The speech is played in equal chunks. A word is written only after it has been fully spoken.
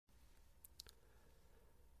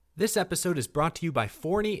This episode is brought to you by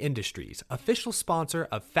Forney Industries, official sponsor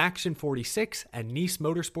of Faction 46 and Nice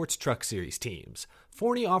Motorsports Truck Series teams.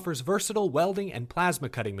 Forney offers versatile welding and plasma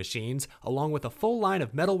cutting machines, along with a full line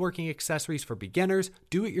of metalworking accessories for beginners,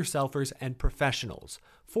 do-it-yourselfers, and professionals.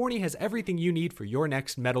 Forney has everything you need for your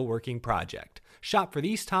next metalworking project. Shop for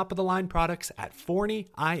these top-of-the-line products at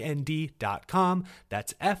forneyInd.com.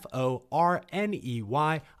 That's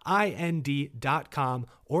FORNEYIND.com,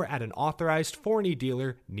 or at an authorized Forney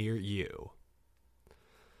dealer near you.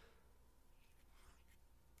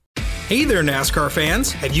 Hey there, NASCAR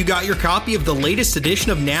fans. Have you got your copy of the latest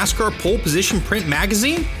edition of NASCAR Pole Position Print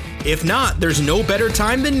Magazine? If not, there's no better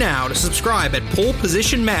time than now to subscribe at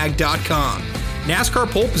polepositionmag.com. NASCAR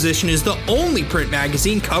Pole Position is the only print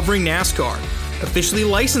magazine covering NASCAR. Officially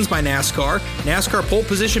licensed by NASCAR, NASCAR Pole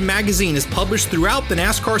Position Magazine is published throughout the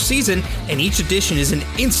NASCAR season, and each edition is an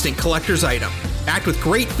instant collector's item, packed with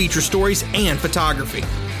great feature stories and photography.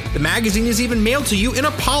 The magazine is even mailed to you in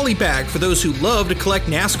a poly bag for those who love to collect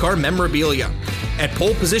NASCAR memorabilia. At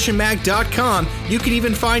polepositionmag.com, you can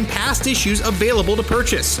even find past issues available to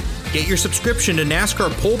purchase. Get your subscription to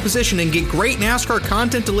NASCAR Pole Position and get great NASCAR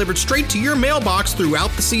content delivered straight to your mailbox throughout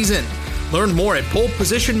the season. Learn more at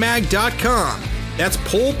polepositionmag.com. That's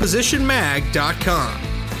polepositionmag.com.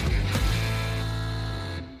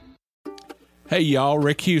 Hey y'all,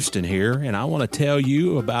 Rick Houston here, and I want to tell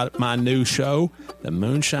you about my new show, the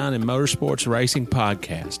Moonshine and Motorsports Racing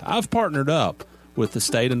Podcast. I've partnered up with the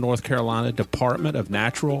state of North Carolina Department of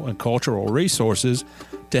Natural and Cultural Resources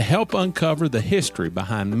to help uncover the history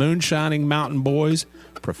behind moonshining mountain boys,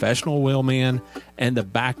 professional wheelmen, and the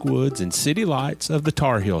backwoods and city lights of the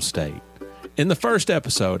Tar Heel State. In the first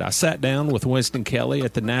episode, I sat down with Winston Kelly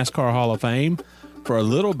at the NASCAR Hall of Fame for a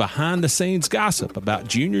little behind-the-scenes gossip about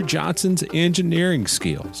Junior Johnson's engineering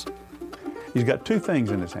skills. He's got two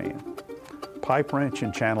things in his hand, pipe wrench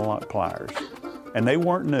and channel lock pliers. And they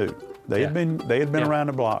weren't new. They had been around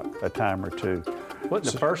the block a time or two.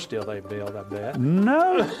 Wasn't the first steel they built, I bet.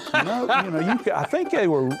 No. I think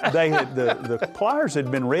the pliers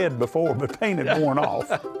had been red before, but paint had worn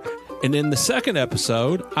off. And in the second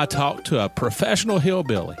episode, I talked to a professional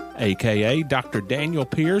hillbilly, a.k.a. Dr. Daniel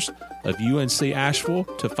Pierce of UNC Asheville,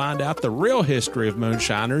 to find out the real history of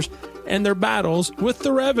moonshiners and their battles with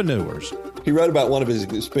the revenuers. He wrote about one of his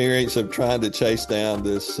experience of trying to chase down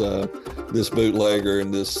this bootlegger in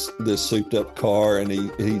this souped-up car, and he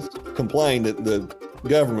complained that the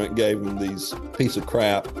government gave him these piece of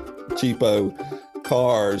crap, cheapo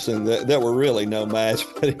cars, and that were really no match,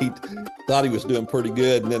 but he thought he was doing pretty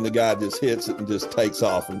good, and then the guy just hits it and just takes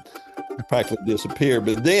off and practically disappeared.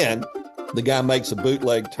 But then the guy makes a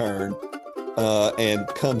bootleg turn and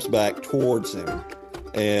comes back towards him.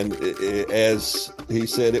 And as he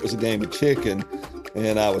said, it was a game of chicken,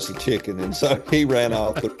 and I was a chicken. And so he ran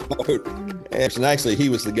off the road. And actually, he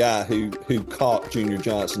was the guy who caught Junior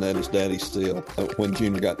Johnson at his daddy's steal when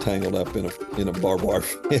Junior got tangled up in a barbed wire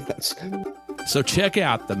fence. So check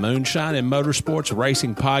out the Moonshine and Motorsports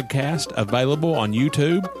Racing Podcast, available on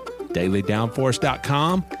YouTube,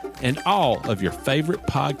 dailydownforce.com, and all of your favorite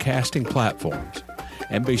podcasting platforms.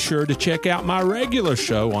 And be sure to check out my regular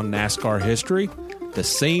show on NASCAR history, the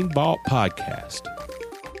Scene Vault Podcast.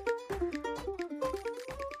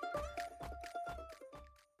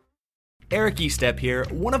 Eric Estep here.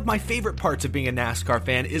 One of my favorite parts of being a NASCAR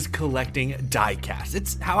fan is collecting diecasts.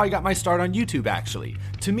 It's how I got my start on YouTube, actually.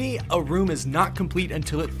 To me, a room is not complete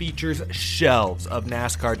until it features shelves of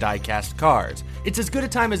NASCAR diecast cars. It's as good a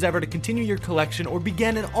time as ever to continue your collection or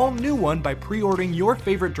begin an all-new one by pre-ordering your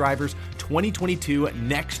favorite driver's 2022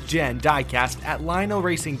 Next Gen diecast at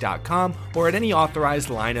LionelRacing.com or at any authorized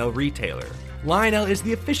Lionel retailer. Lionel is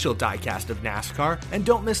the official diecast of NASCAR, and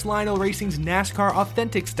don't miss Lionel Racing's NASCAR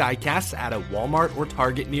Authentics diecasts at a Walmart or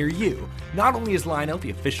Target near you. Not only is Lionel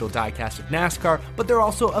the official diecast of NASCAR, but they're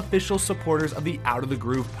also official supporters of the Out of the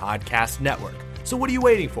Groove podcast network. So what are you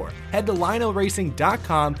waiting for? Head to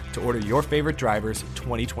LionelRacing.com to order your favorite driver's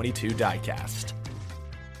 2022 diecast.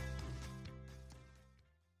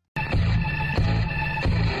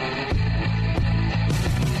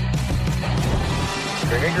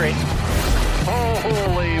 Green.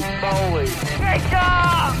 Holy moly. Great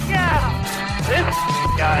job! Yeah! This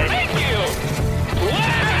guy. Thank you!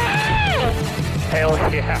 Wow! Hell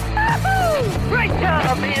yeah. Woo-hoo! Great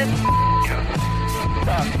job, man! And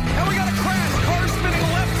we got a crash. Car spinning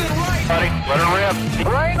left and right. Buddy, let her rip.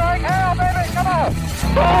 Rain like hell, baby. Come on.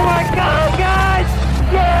 Oh my God, guys!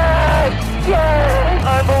 Yes! Yes!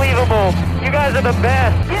 Unbelievable. You guys are the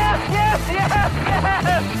best. Yes!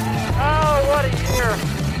 Oh, what a year.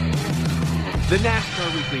 The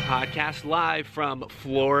NASCAR Weekly Podcast, live from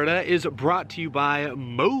Florida, is brought to you by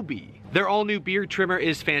Moby. Their all-new beard trimmer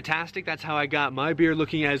is fantastic. That's how I got my beard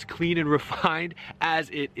looking as clean and refined as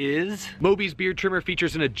it is. Moby's beard trimmer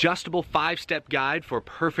features an adjustable 5-step guide for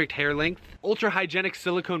perfect hair length, ultra-hygienic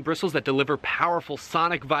silicone bristles that deliver powerful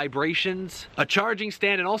sonic vibrations, a charging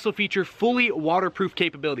stand, and also feature fully waterproof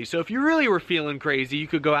capability. So if you really were feeling crazy, you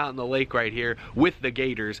could go out in the lake right here with the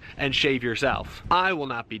gators and shave yourself. I will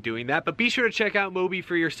not be doing that, but be sure to check out Moby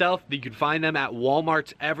for yourself. You can find them at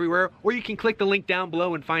Walmarts everywhere, or you can click the link down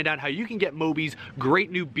below and find out how you can get Moby's great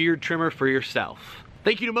new beard trimmer for yourself.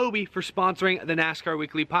 Thank you to Moby for sponsoring the NASCAR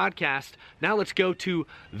Weekly Podcast. Now let's go to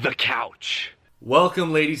the couch.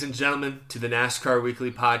 Welcome, ladies and gentlemen, to the NASCAR Weekly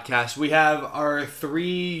Podcast. We have our 3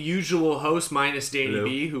 usual hosts, minus Danny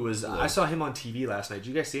B, who was... I saw him on TV last night. Did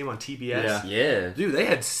you guys see him on TBS? Yeah. Dude, they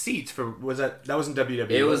had seats for... That wasn't WWE.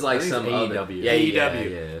 It was like some AEW. AEW.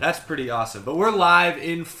 Yeah. That's pretty awesome. But we're live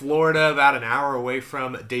in Florida, about an hour away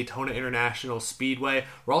from Daytona International Speedway.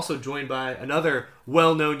 We're also joined by another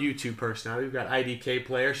well-known YouTube personality. We've got IDK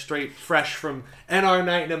Player, straight fresh from NR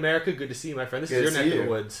Night in America. Good to see you, my friend. This is your neck of the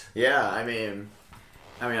woods. Yeah, I mean,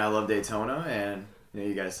 I love Daytona, and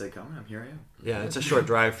you guys said come, here I am. Yeah, it's a short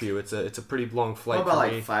drive for you. It's a pretty long flight. About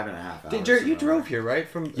for me. 5.5 hours. Jared, you drove here, right,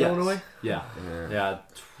 from Illinois? Yeah,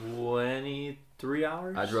 23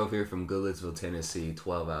 hours. I drove here from Goodlettsville, Tennessee,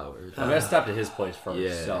 12 hours. I stopped at his place first.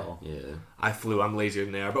 Yeah. I flew. I'm lazier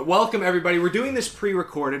than they are. But welcome, everybody. We're doing this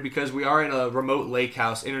pre-recorded because we are in a remote lake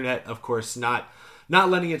house. Internet, of course, not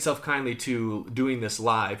lending itself kindly to doing this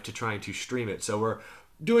live, to trying to stream it. So we're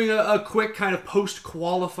doing a quick kind of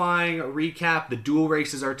post-qualifying recap. The dual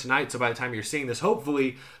races are tonight, so by the time you're seeing this,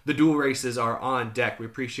 hopefully the dual races are on deck. We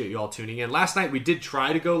appreciate you all tuning in. Last night we did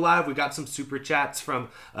try to go live. We got some super chats from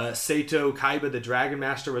Sato Kaiba, the Dragon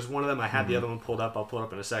Master was one of them. I had the other one pulled up. I'll pull it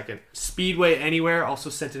up in a second. Speedway Anywhere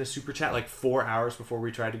also sent in a super chat like 4 hours before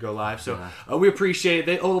we tried to go live. So we appreciate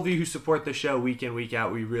it. All of you who support the show week in, week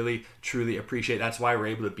out, we really, truly appreciate it. That's why we're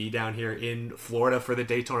able to be down here in Florida for the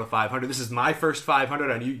Daytona 500. This is my first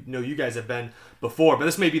 500. I know you guys have been before, but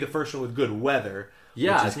this may be the first one with good weather.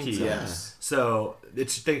 Yeah, which is I think key. so. Yes. So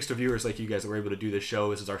it's thanks to viewers like you guys that we're able to do this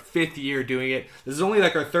show. This is our 5th year doing it. This is only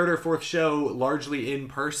like our 3rd or 4th show largely in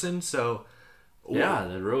person. So yeah,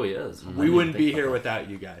 it really is. We wouldn't be here without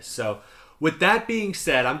you guys. So with that being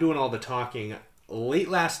said, I'm doing all the talking. Late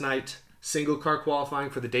last night, single car qualifying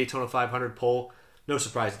for the Daytona 500 pole. No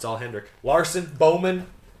surprise, it's all Hendrick. Larson, Bowman.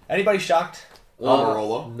 Anybody shocked?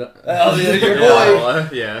 Almirola. Your boy.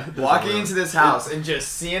 Yeah. Walking into this house and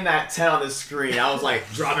just seeing that 10 on the screen, I was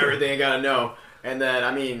like, drop everything I gotta know. And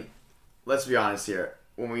then, let's be honest here.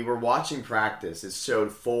 When we were watching practice, it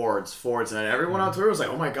showed Fords, and then everyone on Twitter was like,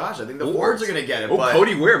 oh my gosh, I think the Fords are gonna get it. But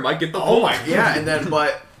Cody Ware might get the pole. oh my, yeah, and then,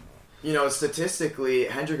 but, statistically,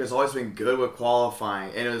 Hendrick has always been good with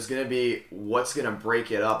qualifying, and it was gonna be what's gonna break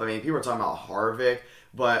it up. People were talking about Harvick.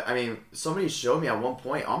 But, somebody showed me at one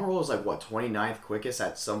point, Almirola was like, 29th quickest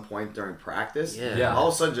at some point during practice? Yeah. All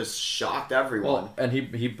of a sudden just shocked everyone. Well, and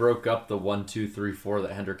he broke up the 1, 2, 3, 4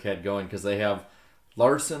 that Hendrick had going because they have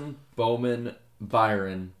Larson, Bowman,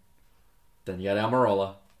 Byron, then you got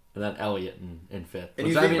Almirola, and then Elliott in 5th. And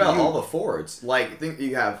you think about all the Fords. Think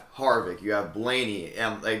you have Harvick, you have Blaney,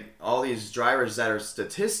 and all these drivers that are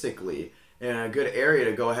statistically in a good area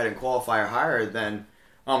to go ahead and qualify higher than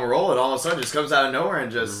Almirola, all of a sudden just comes out of nowhere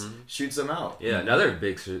and just shoots them out. Yeah, another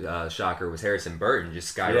big shocker was Harrison Burton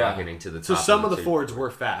just skyrocketing to the top. So some of the Fords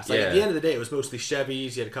were fast. At Yeah. the end of the day, it was mostly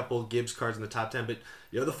Chevys. You had a couple of Gibbs cars in the top 10, but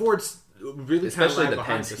the Fords really especially kind of the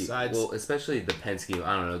behind Penske. besides. Well, especially the Penske.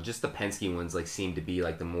 I don't know. Just the Penske ones seem to be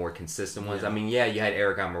the more consistent ones. You had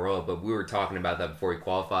Eric Almirola, but we were talking about that before he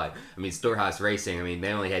qualified. Storehouse Racing.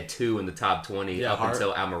 They only had 2 in the top 20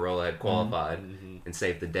 until Almirola had qualified and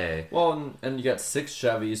saved the day. Well, and you got 6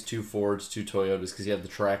 Chevys, 2 Fords, 2 Toyotas because you have the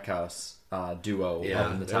Trackhouse duo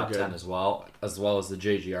up in the top 10 as well as the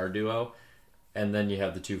JGR duo, and then you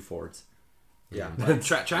have the 2 Fords. Yeah,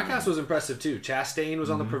 Trackhouse was impressive too. Chastain was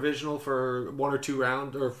on the provisional for 1 or 2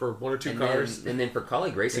 rounds, or for 1 or 2 cars. And then for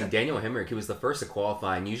Kaulig Racing, Daniel Hemrick, he was the first to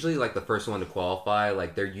qualify, and usually the first one to qualify,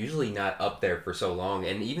 they're usually not up there for so long.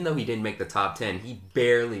 And even though he didn't make the top 10, he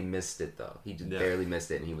barely missed it though. He just barely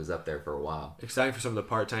missed it, and he was up there for a while. Exciting for some of the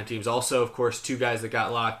part-time teams. Also, of course, 2 guys that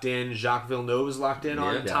got locked in. Jacques Villeneuve was locked in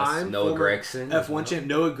on time. Noah Gragson, F1 champ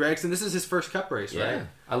Noah Gragson. This is his first Cup race, right?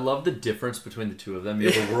 I love the difference between the two of them. You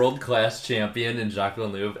have a world-class champion in Jacques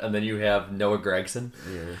Villeneuve, and then you have Noah Gragson.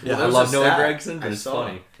 Yeah, I love Noah Gragson, but it's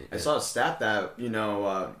funny. I saw a stat that,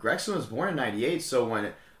 Gragson was born in 98, so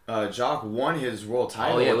when Jacques won his world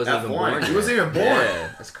title wasn't even F1, born he wasn't even born.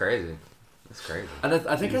 Yeah, that's crazy. That's crazy. And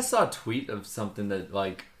I think I saw a tweet of something that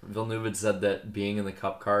like Villeneuve had said that being in the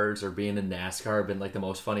Cup cars or being in NASCAR had been like the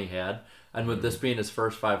most fun he had. And with this being his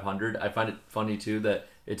first 500, I find it funny too that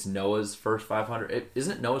it's Noah's first 500.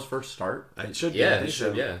 Isn't it Noah's first start? It should be. Yeah, it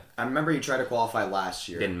should. Yeah. I remember he tried to qualify last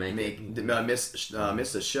year. Didn't make it. Missed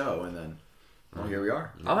the show, and then here we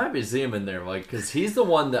are. I'm happy to see him in there, like, because he's the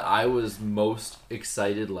one that I was most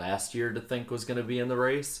excited last year to think was going to be in the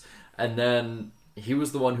race, and then he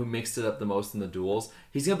was the one who mixed it up the most in the duels.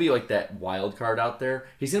 He's going to be like that wild card out there.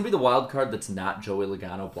 He's going to be the wild card that's not Joey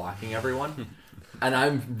Logano blocking everyone. And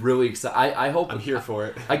I'm really excited. I hope... I'm here for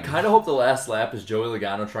it. I kind of hope the last lap is Joey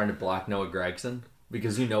Logano trying to block Noah Gragson.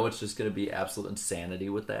 Because it's just going to be absolute insanity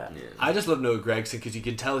with that. Yeah. I just love Noah Gragson because you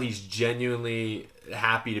can tell he's genuinely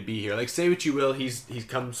happy to be here. Like, say what you will, he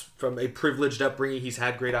comes from a privileged upbringing. He's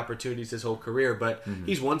had great opportunities his whole career, but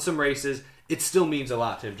he's won some races. It still means a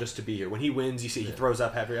lot to him just to be here. When he wins, you see he throws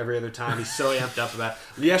up every other time. He's so amped up about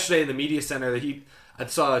it. Yesterday in the media center, I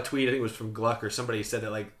saw a tweet, I think it was from Gluck or somebody said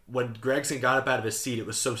that like when Gragson got up out of his seat, it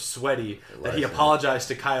was so sweaty that he apologized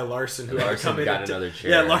to Kyle Larson, who had to come in. Another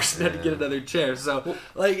chair. Yeah, Larson had to get another chair. So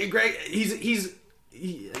like Greg, he's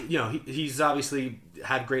obviously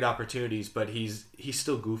had great opportunities, but he's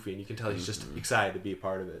still goofy, and you can tell he's just excited to be a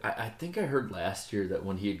part of it. I think I heard last year that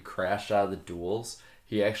when he had crashed out of the duels,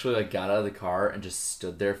 he actually like got out of the car and just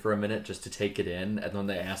stood there for a minute just to take it in. And when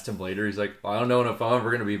they asked him later, he's like, well, I don't know if I'm ever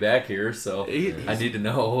going to be back here, so I need to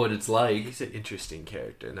know what it's like. He's an interesting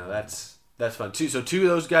character. No, that's fun too. So two of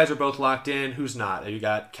those guys are both locked in. Who's not? You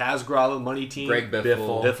got Kaz Grala, Money Team. Greg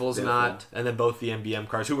Biffle. Biffle's not. And then both the MBM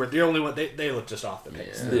cars, who were the only one, they look just off the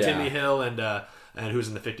pace. Yeah. Timmy Hill and who's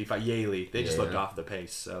in the 55, Yaley. They just looked off the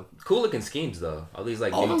pace. So cool looking schemes though. All these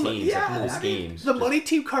like new teams, cool schemes. The Money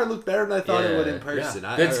Team car looked better than I thought it would in person.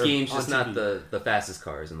 Yeah. Good schemes, just not the fastest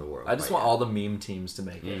cars in the world. I just want all the meme teams to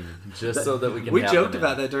make it, just so that we can. We joked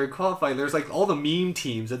about that during qualifying. There's like all the meme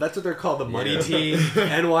teams, and that's what they're called: the Money Team,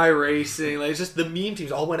 NY Racing. Like it's just the meme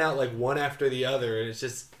teams all went out like one after the other, and it's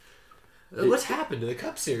just. What's happened to the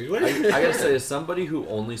Cup Series? I gotta say, as somebody who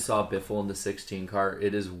only saw Biffle in the 16 car,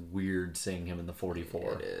 it is weird seeing him in the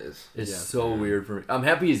 44. It is. It's so weird for me. I'm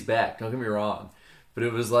happy he's back. Don't get me wrong, but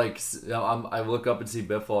it was like I look up and see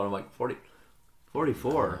Biffle, and I'm like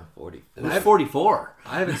 44. 44.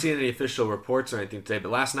 I haven't seen any official reports or anything today,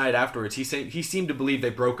 but last night afterwards, he seemed to believe they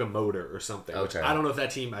broke a motor or something. Okay. I don't know if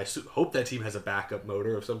that team. I hope that team has a backup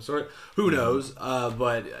motor of some sort. Who knows?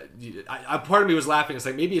 But part of me was laughing. It's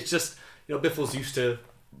like maybe it's just. Biffle's used to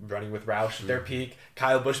running with Roush at their peak.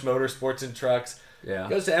 Kyle Busch Motorsports and Trucks. Yeah.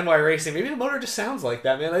 Goes to NY Racing. Maybe the motor just sounds like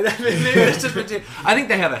that, man. Maybe it's just. I think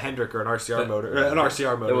they have a Hendrick or an RCR motor. An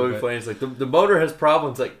RCR motor. That would be funny. It's like the motor has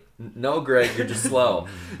problems. Like, no, Greg, you're just slow.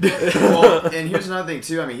 Well, and here's another thing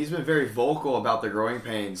too. I mean, he's been very vocal about the growing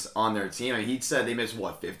pains on their team. I mean, he said they missed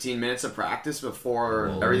 15 minutes of practice before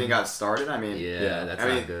everything got started. I mean, that's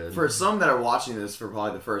not good. For some that are watching this for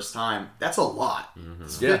probably the first time, that's a lot.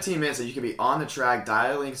 It's 15 minutes that you can be on the track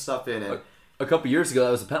dialing stuff in. And a couple years ago,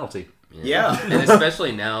 that was a penalty. Yeah. And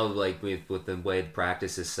especially now, like with the way the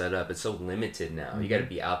practice is set up, it's so limited now. You got to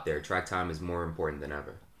be out there. Track time is more important than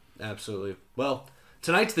ever. Absolutely. Well.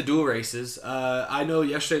 Tonight's the dual races. I know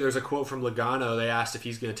yesterday there was a quote from Logano. They asked if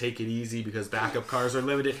he's going to take it easy because backup cars are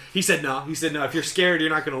limited. He said no. If you're scared, you're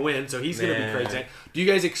not going to win. So he's going to be crazy. Do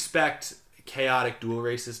you guys expect chaotic dual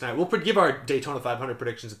races tonight? We'll give our Daytona 500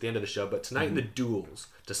 predictions at the end of the show. But tonight in the duels,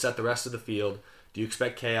 to set the rest of the field, do you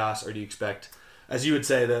expect chaos or do you expect, as you would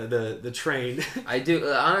say, the train? I do.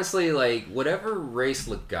 Honestly, like, whatever race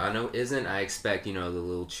Logano isn't, I expect, the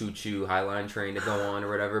little choo-choo Highline train to go on or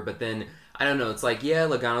whatever. But then... I don't know. It's like,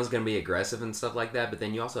 Logano's going to be aggressive and stuff like that, but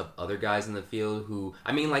then you also have other guys in the field who,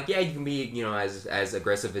 I mean, like, you can be, as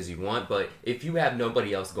aggressive as you want, but if you have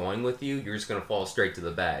nobody else going with you, you're just going to fall straight to the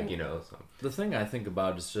bag, So. The thing I think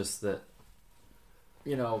about is just that,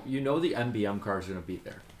 the MBM car is going to be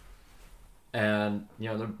there. And,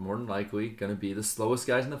 they're more than likely going to be the slowest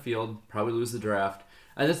guys in the field, probably lose the draft.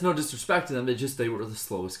 And it's no disrespect to them, they were the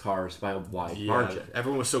slowest cars by a wide margin.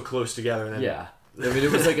 Everyone was so close together. And then... I mean,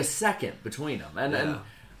 it was like a second between them.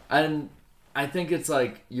 And I think it's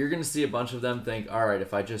like, you're going to see a bunch of them think, all right,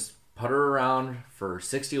 if I just putter around for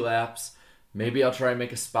 60 laps, maybe I'll try and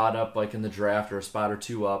make a spot up like in the draft or a spot or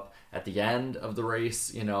two up at the end of the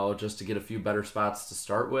race, just to get a few better spots to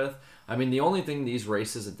start with. I mean, the only thing these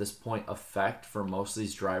races at this point affect for most of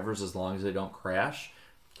these drivers, as long as they don't crash,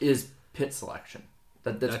 is pit selection.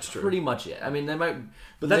 That's pretty much it. I mean, they might...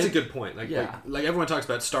 But that's a good point. Like everyone talks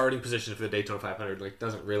about starting position for the Daytona 500. Like,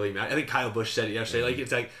 doesn't really matter. I think Kyle Busch said it yesterday. Like,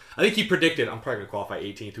 it's like... I think he predicted, I'm probably going to qualify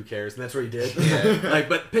 18th. Who cares? And that's what he did.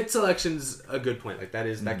 But pit selection's a good point. Like, that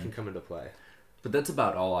can come into play. But that's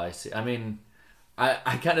about all I see. I mean,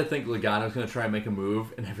 I kind of think Logano's going to try and make a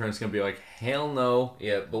move, and everyone's going to be like, hell no.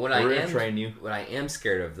 Yeah, but what We're I gonna am train you. What I am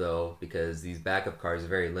scared of though, because these backup cars are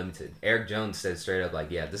very limited. Eric Jones said straight up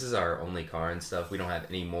like, yeah, this is our only car and stuff. We don't have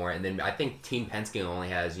any more. And then I think Team Penske only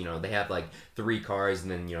has, they have like 3 cars,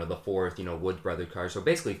 and then the 4th, Woods Brothers car. So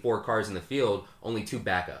basically 4 cars in the field, only 2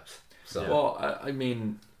 backups. So well, I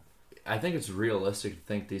mean, I think it's realistic to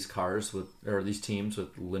think these teams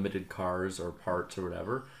with limited cars or parts or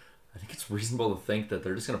whatever. I think it's reasonable to think that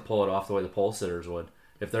they're just going to pull it off the way the pole sitters would.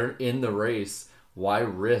 If they're in the race, why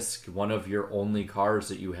risk one of your only cars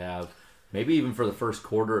that you have, maybe even for the first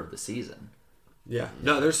quarter of the season? Yeah.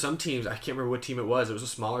 No, there's some teams, I can't remember what team it was. It was a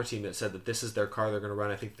smaller team that said that this is their car they're going to run,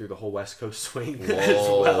 I think, through the whole West Coast swing as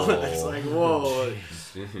well. It's like, whoa.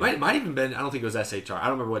 Might even been, I don't think it was SHR. I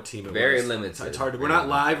don't remember what team it was. Very limited. It's hard to, we're not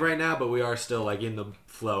live right now, but we are still like in the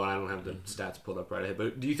flow, and I don't have the stats pulled up right ahead.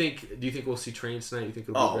 But do you think we'll see trains tonight? You think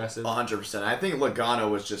it'll be aggressive? 100%. I think Logano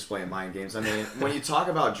was just playing mind games. I mean, when you talk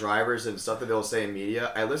about drivers and stuff that they'll say in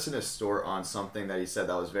media, I listened to Stewart on something that he said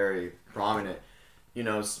that was very prominent.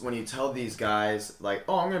 When you tell these guys, like,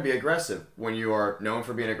 oh, I'm going to be aggressive, when you are known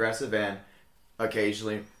for being aggressive and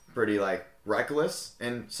occasionally pretty, like, reckless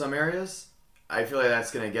in some areas, I feel like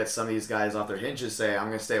that's going to get some of these guys off their hinges, say, I'm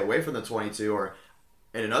going to stay away from the 22, or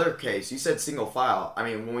in another case, you said single file. I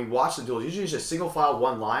mean, when we watch the duels, usually it's just single file,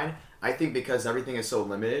 one line. I think because everything is so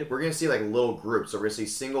limited, we're going to see, like, little groups. So we're going to see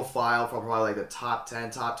single file for probably, like, the top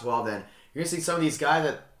 10, top 12, then you're going to see some of these guys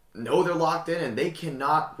that know they're locked in and they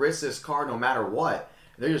cannot risk this car no matter what.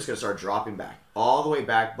 They're just going to start dropping back, all the way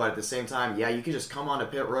back. But at the same time, yeah, you could just come onto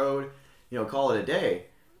pit road, call it a day,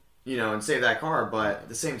 and save that car. But at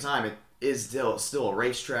the same time, it is still a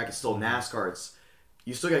racetrack. It's still NASCAR.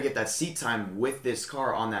 You still got to get that seat time with this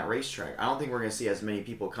car on that racetrack. I don't think we're going to see as many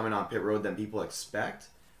people coming on pit road than people expect,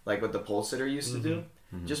 like what the pole sitter used to do.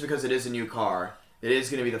 Just because it is a new car, it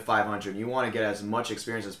is going to be the 500. You want to get as much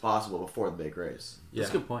experience as possible before the big race. Yeah.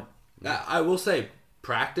 That's a good point. I will say,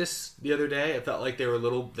 practice the other day, it felt like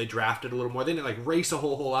they drafted a little more. They didn't like race a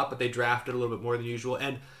whole lot, but they drafted a little bit more than usual.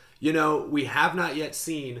 And we have not yet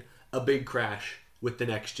seen a big crash with the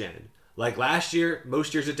next gen. Like last year,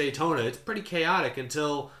 most years at Daytona, it's pretty chaotic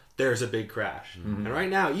until there's a big crash. And right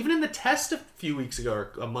now, even in the test a few weeks ago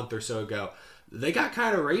or a month or so ago, they got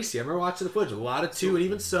kind of racy. I remember watching the footage, a lot of 2 and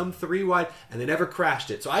even some 3 wide, and they never crashed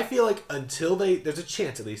it. So I feel like there's a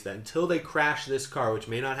chance at least that until they crash this car, which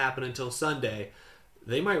may not happen until Sunday,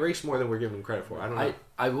 they might race more than we're giving them credit for. I don't know.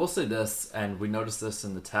 I will say this, and we noticed this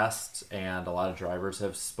in the test, and a lot of drivers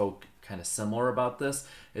have spoke kind of similar about this,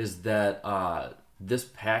 is that this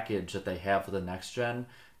package that they have for the next gen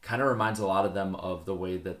kind of reminds a lot of them of the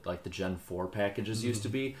way that like the Gen 4 packages used to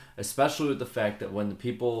be, especially with the fact that when the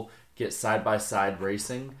people get side-by-side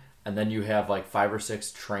racing, and then you have like 5 or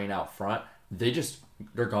 6 train out front,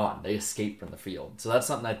 they're gone. They escape from the field. So that's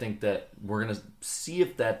something I think that we're going to see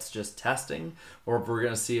if that's just testing or if we're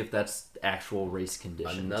going to see if that's actual race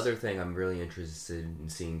conditions. Another thing I'm really interested in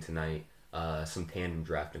seeing tonight, some tandem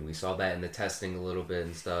drafting. We saw that in the testing a little bit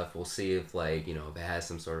and stuff. We'll see if if it has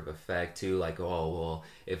some sort of effect too. Like,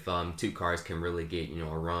 if 2 cars can really get, a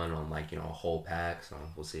run on a whole pack. So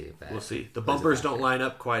we'll see if that. We'll see. The bumpers don't line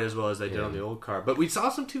up quite as well as they did on the old car. But we saw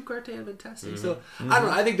some 2-car tandem testing. So I don't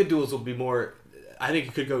know. I think the duels will be more... I think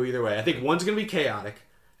it could go either way. I think one's going to be chaotic,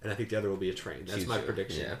 and I think the other will be a train. That's my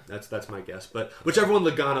prediction. Yeah. That's my guess. But whichever one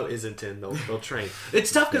Logano isn't in, they'll train.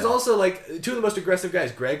 It's tough because also, 2 of the most aggressive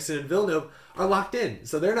guys, Gregson and Villeneuve, are locked in.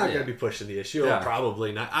 So they're not going to be pushing the issue. Yeah. Or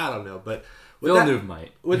probably not. I don't know. But Villeneuve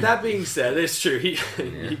might. With that being said, it's true.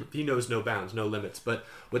 He knows no bounds, no limits. But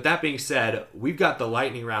with that being said, we've got the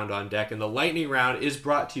lightning round on deck. And the lightning round is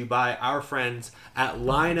brought to you by our friends at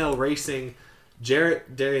Lionel Racing.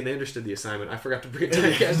 Jarrett, Darian, they understood the assignment. I forgot to bring a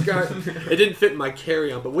diecast card. It didn't fit in my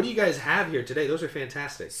carry-on. But what do you guys have here today? Those are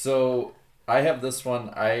fantastic. So I have this one.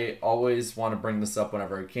 I always want to bring this up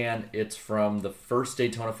whenever I can. It's from the first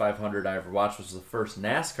Daytona 500 I ever watched, which was the first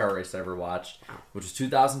NASCAR race I ever watched, which was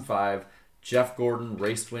 2005. Jeff Gordon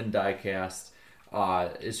Race to Win diecast.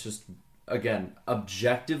 It's just, again,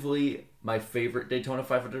 objectively my favorite Daytona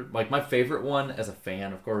 500, my favorite one as a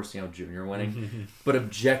fan, of course, Junior winning, but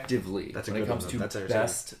objectively, when it comes to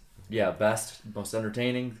best, most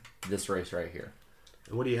entertaining, this race right here.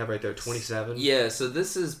 And what do you have right there, 27? Yeah, so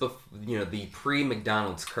this is, the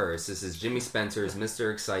pre-McDonald's curse. This is Jimmy Spencer's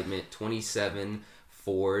Mr. Excitement 27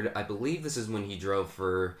 Ford. I believe this is when he drove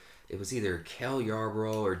for, it was either Kel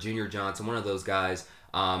Yarborough or Junior Johnson, one of those guys.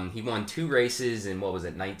 He won 2 races in, what was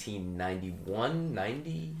it, 1991,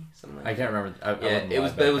 90, something like that. I can't remember. It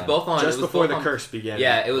was both on just before the curse began.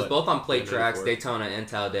 Yeah, it was both on plate tracks, Daytona and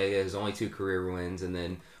Talladega. His only 2 career wins, and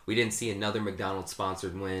then we didn't see another McDonald's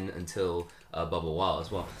sponsored win until Bubba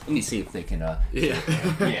Wallace. Well, let me see if they can. Yeah,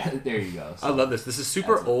 there you go. So, I love this. This is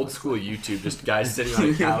super old school YouTube. Just guys sitting on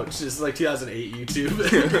a couch. This is like 2008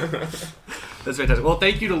 YouTube. That's fantastic. Well,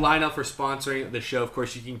 thank you to Lionel for sponsoring the show. Of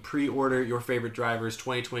course, you can pre-order your favorite drivers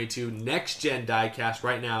 2022 next-gen diecast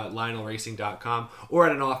right now at LionelRacing.com or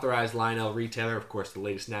at an authorized Lionel retailer. Of course, the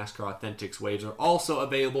latest NASCAR Authentics waves are also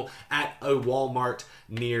available at a Walmart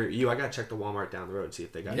near you. I got to check the Walmart down the road and see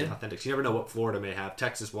if they got Authentics. You never know what Florida may have.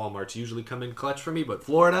 Texas Walmarts usually come in clutch for me, but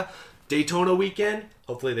Florida, Daytona weekend,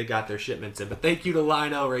 hopefully they got their shipments in. But thank you to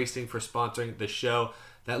Lionel Racing for sponsoring the show.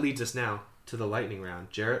 That leads us now to the lightning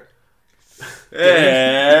round. Jarrett? And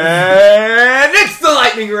it's the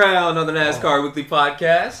lightning round on the NASCAR Weekly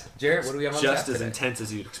Podcast. Jarrett, what do we have on Just as today? intense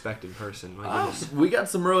as you'd expect in person. We got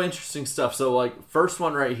some really interesting stuff. So, like, first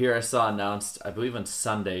one right here I saw announced, I believe on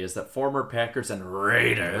Sunday, is that former Packers and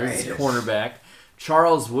Raiders cornerback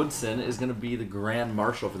Charles Woodson is going to be the Grand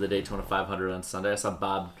Marshal for the Daytona 500 on Sunday. I saw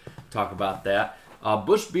Bob talk about that.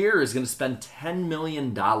 Busch Beer is going to spend $10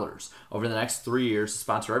 million over the next 3 years to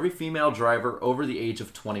sponsor every female driver over the age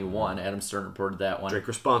of 21. Adam Stern reported that one. Drink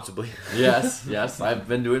responsibly. Yes, I've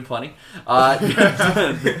been doing plenty.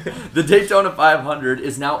 The Daytona 500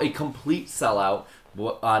 is now a complete sellout.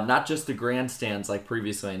 Not just the grandstands like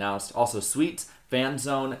previously announced, also suites, fan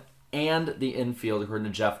zone, and the infield, according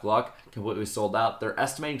to Jeff Gluck, completely sold out. They're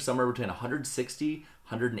estimating somewhere between 160,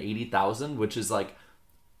 180,000, which is like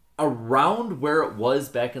around where it was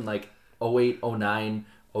back in like 08, 09,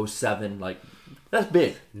 07. Like, that's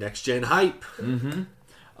big. Next gen hype. Mm-hmm.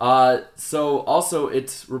 So also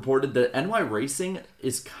it's reported that NY Racing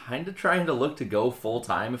is kind of trying to look to go full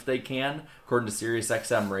time if they can, according to Sirius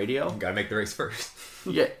XM Radio. Gotta make the race first.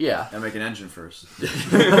 Yeah. And make an engine first.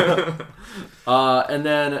 And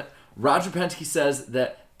then Roger Penske says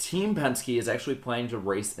that Team Penske is actually planning to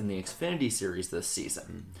race in the Xfinity Series this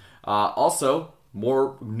season. Also,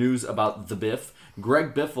 more news about the Biff.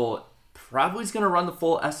 Greg Biffle probably is going to run the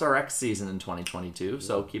full SRX season in 2022,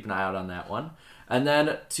 so keep an eye out on that one. And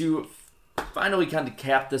then to finally kind of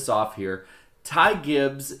cap this off here, Ty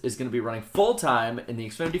Gibbs is going to be running full-time in the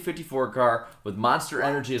Xfinity 54 car with Monster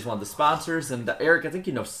Energy as one of the sponsors. And Eric, I think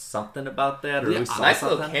you know something about that, or at least saw nice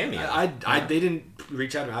something. little cameo. They didn't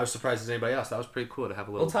reach out to me. I was surprised as anybody else. That was pretty cool to have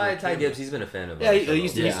a little. Well, Ty Gibbs, he's been a fan of.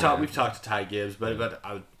 Yeah, we've talked to Ty Gibbs, but it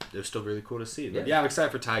was still really cool to see. But yeah, I'm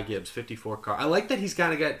excited for Ty Gibbs 54 car. I like that he's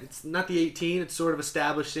kind of got. It's not the 18. It's sort of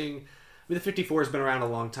establishing. I mean, the 54 has been around a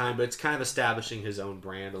long time, but it's kind of establishing his own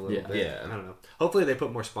brand a little bit. Yeah. I don't know. Hopefully they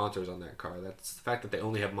put more sponsors on that car. That's the fact that they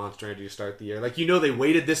only have Monster Energy to start the year. Like, they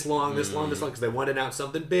waited this long, because they wanted to announce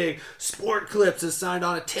something big. Sport Clips has signed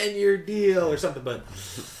on a 10-year deal or something, but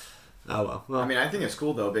oh well. I mean, I think it's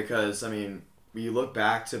cool, though, because, I mean, when you look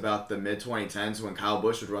back to about the mid-2010s when Kyle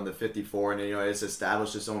Busch would run the 54 and, it's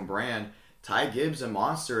established its own brand, Ty Gibbs and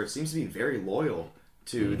Monster, it seems to be very loyal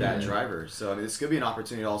to that driver. So, I mean, this could be an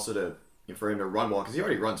opportunity also for him to run well, because he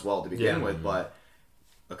already runs well to begin with, but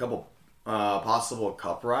a couple possible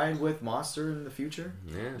cup ride with Monster in the future.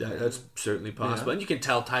 Yeah, that's certainly possible. Yeah. And you can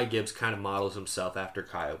tell Ty Gibbs kind of models himself after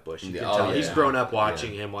Kyle Busch. You can Oh, tell yeah. he's grown up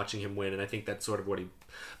watching him win, and I think that's sort of what he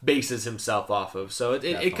bases himself off of. So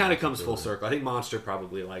it kind of comes full circle. I think Monster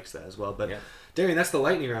probably likes that as well. But Darian, that's the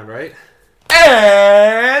lightning round, right?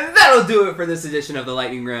 And that'll do it for this edition of the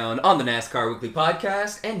Lightning Round on the NASCAR Weekly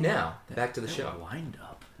Podcast. And now, back to the show. Wind up.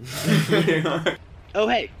 Oh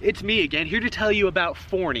hey, it's me again, here to tell you about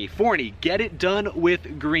Forney. Forney, get it done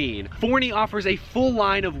with green. Forney offers a full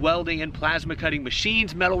line of welding and plasma cutting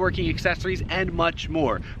machines, metalworking accessories, and much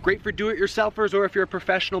more. Great for do-it-yourselfers, or if you're a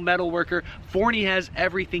professional metal worker, Forney has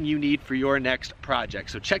everything you need for your next project.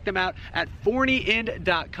 So check them out at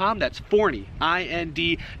forneyend.com. That's Forney,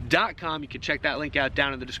 IND.com. You can check that link out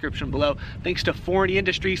down in the description below. Thanks to Forney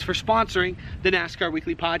Industries for sponsoring the NASCAR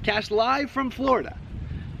Weekly Podcast live from Florida.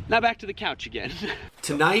 Now back to the couch again.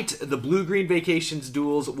 Tonight, the Blue-Green Vacations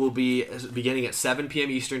duels will be beginning at 7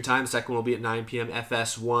 p.m. Eastern Time. The second one will be at 9 p.m.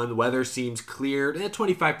 FS1. The weather seems cleared. A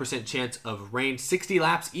 25% chance of rain. 60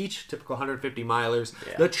 laps each, typical 150 milers.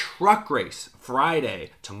 Yeah. The truck race, Friday,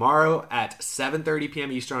 tomorrow at 7:30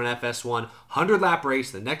 p.m. Eastern on FS1. 100-lap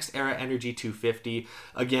race, the Next Era Energy 250.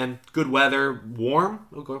 Again, good weather, warm.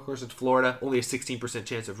 Of course, it's Florida. Only a 16%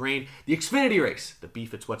 chance of rain. The Xfinity race, the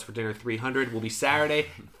Beef It's What's for Dinner 300, will be Saturday,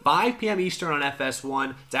 5 p.m. Eastern on FS1.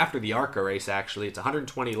 +1. It's after the ARCA race, actually. It's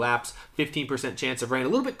 120 laps, 15% chance of rain. A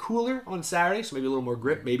little bit cooler on Saturday, so maybe a little more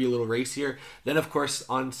grip, maybe a little racier. Then, of course,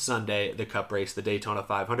 on Sunday, the Cup race, the Daytona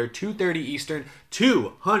 500, 2:30 Eastern,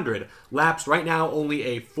 200 laps. Right now, only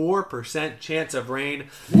a 4% chance of rain.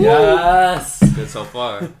 Yes! Good so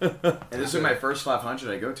far. And this is my first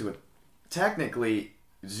 500 I go to with technically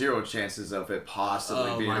 0 chances of it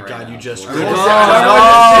possibly being my right God, now. you just I'm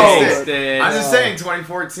jinxed it. just saying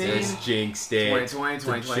 2014, Just jinxed it.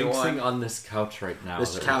 2020, 2021. Jinxing on this couch right now.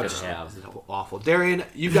 This that couch we is could have. awful. Darian,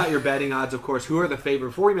 you've got your betting odds, of course. Who are the favorite?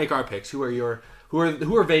 Before we make our picks, who are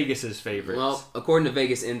Vegas's favorites? Well, according to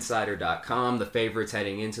VegasInsider.com, the favorites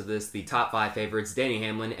heading into this, the top 5 favorites, Danny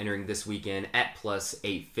Hamlin entering this weekend at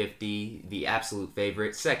 +850. The absolute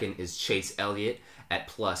favorite. Second is Chase Elliott at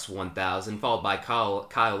 +1,000, followed by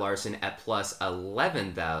Kyle Larson at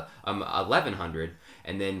 +1100,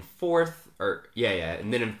 and then in fourth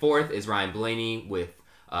is Ryan Blaney with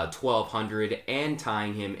 1,200, and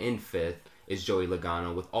tying him in fifth is Joey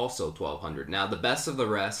Logano with also 1,200. Now, the best of the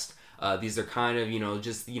rest. These are kind of,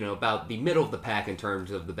 about the middle of the pack in terms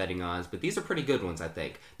of the betting odds, but these are pretty good ones, I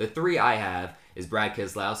think. The 3 I have is Brad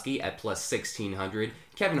Keselowski at +1,600,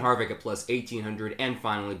 Kevin Harvick at +1,800, and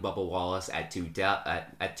finally Bubba Wallace at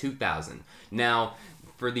 2,000. Now,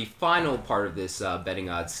 for the final part of this betting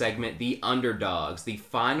odds segment, the underdogs, the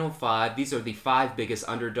final 5. These are the 5 biggest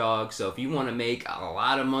underdogs. So if you want to make a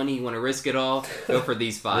lot of money, you want to risk it all, go for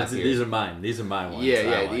these 5 here. These are mine. These are my ones.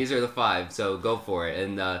 Yeah. These are the 5. So go for it.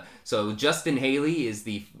 And so Justin Haley is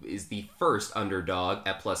the first underdog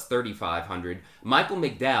at +3,500. Michael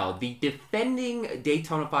McDowell, the defending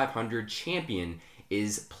Daytona 500 champion,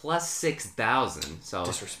 is +6,000. So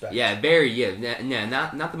disrespect. Yeah,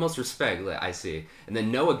 not the most respect I see. And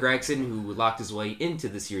then Noah Gragson, who locked his way into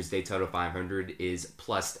this year's Daytona 500, is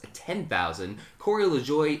 +10,000. Corey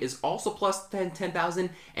LaJoie is also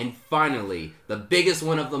 +10,000. And finally, the biggest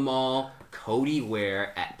one of them all, Cody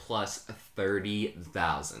Ware at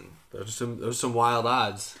 +30,000. Those are some wild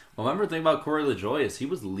odds. Well, remember the thing about Corey LaJoie is he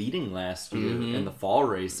was leading last year in the fall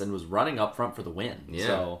race and was running up front for the win. Yeah.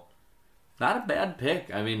 So, not a bad pick.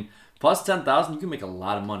 I mean, +10,000, you can make a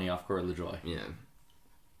lot of money off Corey LaJoie. Yeah.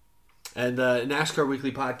 And NASCAR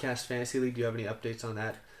Weekly Podcast Fantasy League, do you have any updates on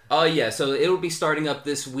that? Yeah, so it'll be starting up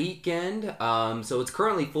this weekend. So it's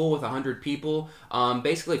currently full with 100 people,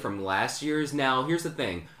 basically from last year's. Now, here's the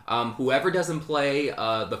thing. Whoever doesn't play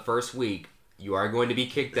the first week, you are going to be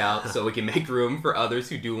kicked out, so we can make room for others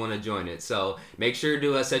who do want to join it. So make sure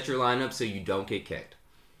to set your lineup so you don't get kicked.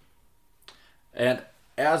 And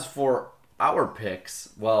as for our picks,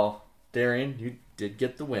 well, Darian, you did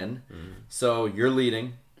get the win, so you're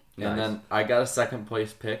leading. Nice. And then I got a second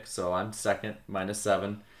place pick, so I'm second,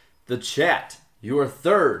 -7. The chat, you are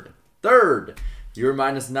third. You're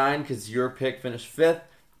 -9 because your pick finished 5th.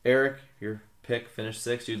 Eric, your pick finished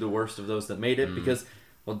 6th. You're the worst of those that made it because,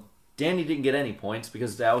 well, Danny didn't get any points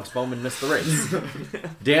because Alex Bowman missed the race.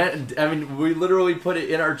 We literally put it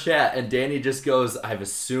in our chat, and Danny just goes, "I've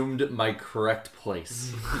assumed my correct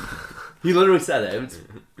place." He literally said that. It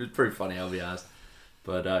was pretty funny, I'll be honest.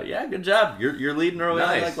 But yeah, good job. You're leading early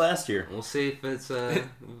on like last year. We'll see if it's if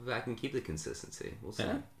I can keep the consistency. We'll see.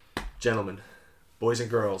 Yeah. Gentlemen, boys and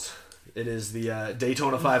girls, it is the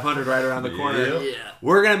Daytona 500 right around the corner. Yeah.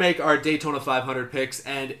 We're going to make our Daytona 500 picks,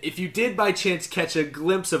 and if you did by chance catch a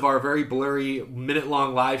glimpse of our very blurry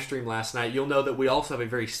minute-long live stream last night, you'll know that we also have a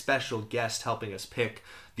very special guest helping us pick.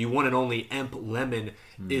 The one and only Emp Lemon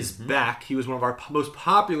is back. He was one of our most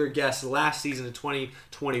popular guests last season in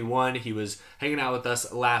 2021. He was hanging out with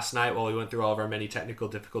us last night while we went through all of our many technical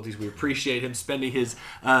difficulties. We appreciate him spending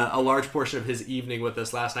a large portion of his evening with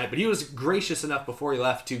us last night. But he was gracious enough before he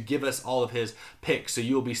left to give us all of his picks. So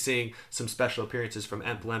you'll be seeing some special appearances from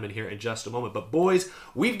Emp Lemon here in just a moment. But boys,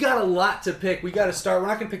 we've got a lot to pick. We got to start. We're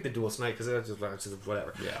not going to pick the duels tonight because that's just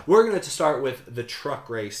whatever. Yeah. We're going to start with the truck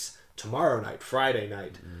race tomorrow night, Friday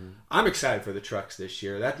night. I'm excited for the trucks this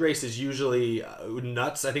year. That race is usually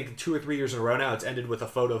nuts. I think 2 or 3 years in a row now it's ended with a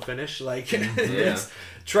photo finish.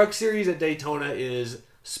 Truck Series at Daytona is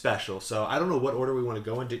special. So I don't know what order we want to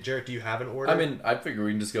go in. Jarrett, do you have an order? I mean, I figure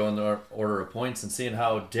we can just go in the order of points and seeing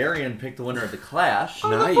how Darian picked the winner of the Clash.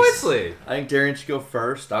 Nice. Points lead. I think Darian should go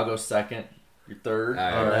first. I'll go second. You're third. All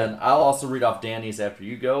and right. then I'll also read off Danny's after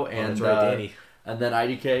you go. And that's right, Danny. And then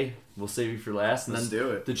IDK, we'll save you for last. And Let's then do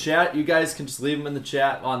it. The chat, you guys can just leave them in the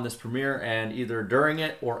chat on this premiere, and either during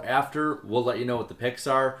it or after, we'll let you know what the picks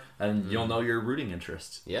are, and you'll know your rooting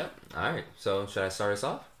interests. Yep. All right. So should I start us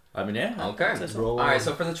off? I mean, yeah. Okay. I'd say so. All right.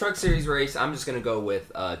 So for the Truck Series race, I'm just gonna go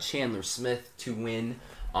with Chandler Smith to win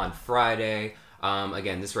on Friday.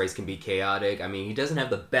 Again, this race can be chaotic. I mean, he doesn't have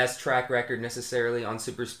the best track record necessarily on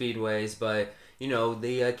super speedways, but, the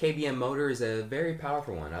KBM motor is a very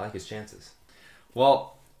powerful one. I like his chances.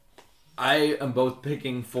 Well, I am both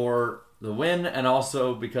picking for the win and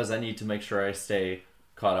also because I need to make sure I stay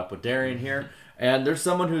caught up with Darian here. And there's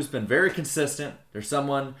someone who's been very consistent. There's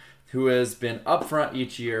someone who has been up front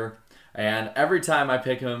each year. And every time I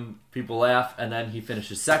pick him, people laugh, and then he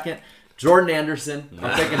finishes second. Jordan Anderson.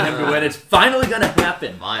 I'm picking him to win. It's finally going to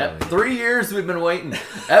happen. Finally. 3 years we've been waiting.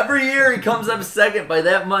 Every year he comes up second by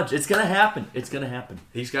that much. It's going to happen. It's going to happen.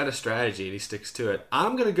 He's got a strategy, and he sticks to it.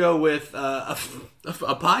 I'm going to go with a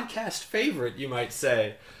podcast favorite, you might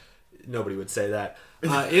say. Nobody would say that.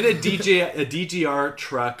 In a DGR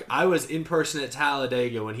truck, I was in person at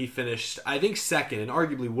Talladega when he finished, I think, second, and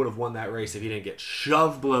arguably would have won that race if he didn't get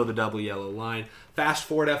shoved below the double yellow line. Fast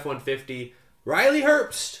Ford F-150. Riley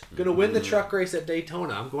Herbst going to win the truck race at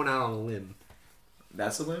Daytona. I'm going out on a limb.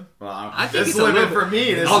 That's a limb? Well, I think it's a limb for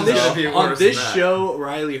me. On this show,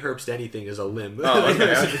 Riley Herbst anything is a limb. Oh,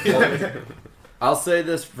 okay. I'll say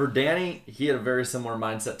this for Danny. He had a very similar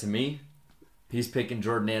mindset to me. He's picking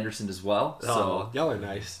Jordan Anderson as well. So y'all are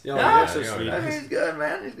nice. Y'all are so sweet. sweet. I mean, he's good,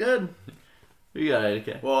 man. He's good. You got it,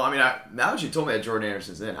 okay. Well, I mean, now that you told me that Jordan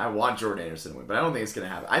Anderson's in, I want Jordan Anderson to win, but I don't think it's going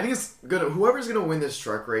to happen. I think it's going to, whoever's going to win this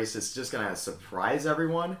truck race, it's just going to surprise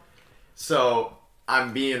everyone. So,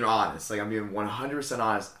 I'm being honest. I'm being 100%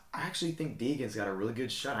 honest. I actually think Deegan's got a really good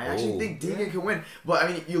shot. I actually think Deegan can win. But,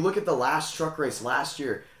 I mean, you look at the last truck race last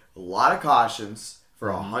year, a lot of cautions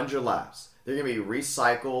for 100 laps. They're going to be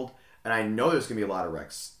recycled, and I know there's going to be a lot of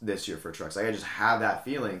wrecks this year for trucks. I just have that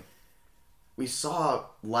feeling. We saw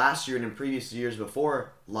last year and in previous years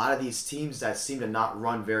before, a lot of these teams that seem to not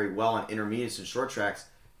run very well on intermediates and short tracks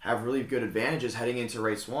have really good advantages heading into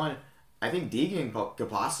race one. I think Deegan could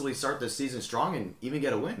possibly start this season strong and even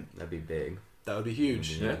get a win. That'd be big. That would be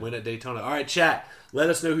huge. Yeah. Win at Daytona. All right, chat.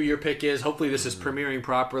 Let us know who your pick is. Hopefully this is premiering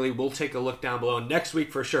properly. We'll take a look down below next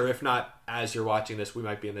week for sure. If not, as you're watching this, we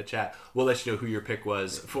might be in the chat. We'll let you know who your pick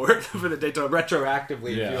was for the Daytona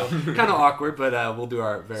retroactively. Yeah. Kind of awkward, but we'll do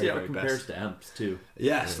our very, very best. See how it compares to Emps, too.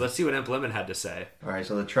 Yes, let's see what Emp Lemon had to say. All right,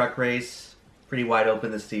 so the truck race, pretty wide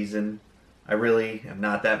open this season. I really am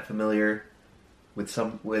not that familiar with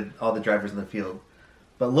all the drivers in the field.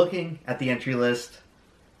 But looking at the entry list,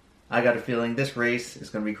 I got a feeling this race is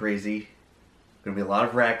going to be crazy. Going to be a lot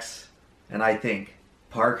of wrecks. And I think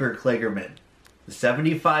Parker Kligerman, the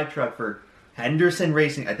 75 truck for Henderson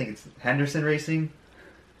Racing, I think it's Henderson Racing,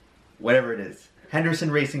 whatever it is. Henderson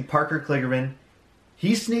Racing, Parker Kligerman,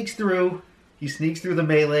 he sneaks through the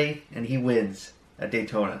melee, and he wins at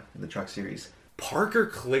Daytona in the Truck Series. Parker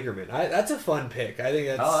Kligerman. That's a fun pick. I think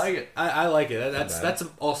that's. I like it. I like it. That's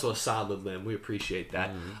also a solid limb. We appreciate that.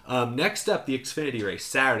 Next up, the Xfinity race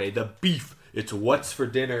Saturday. The beef. It's what's for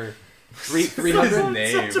dinner. 300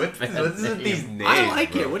 name. What's these names? I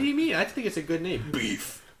like it. What do you mean? I think it's a good name.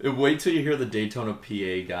 Beef. Wait till you hear the Daytona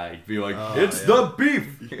PA guy be like, "It's the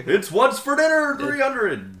beef. It's what's for dinner.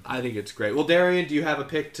 300." I think it's great. Well, Darian, do you have a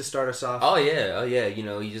pick to start us off? Oh yeah.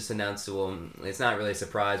 He just announced. Well, it's not really a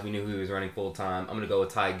surprise. We knew who he was running full time. I'm gonna go with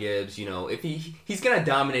Ty Gibbs. If he's gonna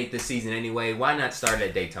dominate this season anyway, why not start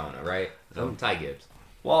at Daytona, right? So Ty Gibbs.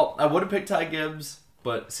 Well, I would have picked Ty Gibbs,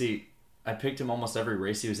 but see, I picked him almost every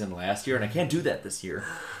race he was in last year, and I can't do that this year.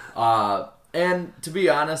 And to be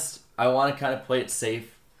honest, I want to kind of play it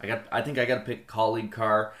safe. I think I got to pick colleague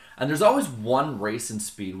car. And there's always one race in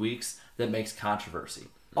Speed Weeks that makes controversy.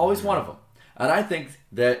 Always one of them. And I think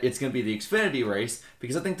that it's going to be the Xfinity race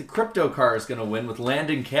because I think the crypto car is going to win with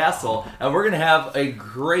Landon Castle. And we're going to have a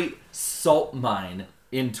great salt mine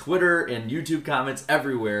in Twitter and YouTube comments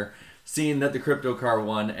everywhere seeing that the crypto car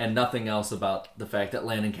won and nothing else about the fact that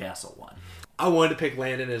Landon Castle won. I wanted to pick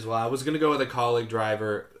Landon as well. I was going to go with a colleague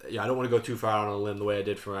driver. Yeah, I don't want to go too far out on a limb the way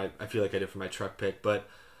I feel like I did for my truck pick, but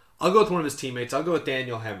I'll go with one of his teammates. I'll go with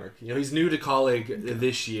Daniel Hemrick. He's new to colleague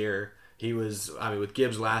this year. He was, with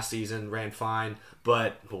Gibbs last season, ran fine,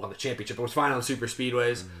 but won the championship, but was fine on super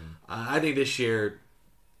speedways. I think this year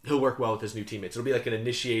he'll work well with his new teammates. It'll be like an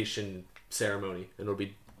initiation ceremony, and it'll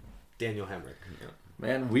be Daniel Hemrick. Yeah.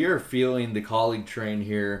 Man, we are feeling the colleague train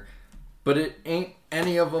here, but it ain't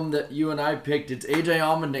any of them that you and I picked. It's AJ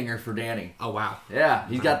Allmendinger for Danny. Oh, wow. Yeah,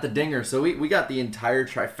 he's got the dinger. So we got the entire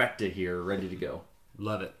trifecta here ready to go.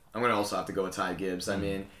 Love it. I'm going to also have to go with Ty Gibbs. I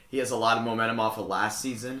mean, he has a lot of momentum off of last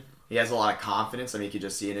season. He has a lot of confidence. I mean, you can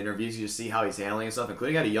just see in interviews, you just see how he's handling himself,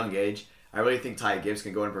 including at a young age. I really think Ty Gibbs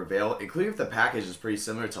can go and prevail, including if the package is pretty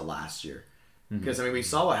similar to last year. Because, we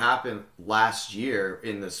saw what happened last year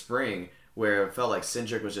in the spring where it felt like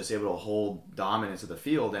Cindric was just able to hold dominance of the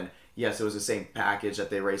field. And, yes, it was the same package that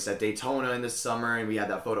they raced at Daytona in the summer, and we had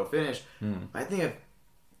that photo finish. I think if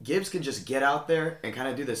Gibbs can just get out there and kind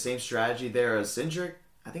of do the same strategy there as Cindric,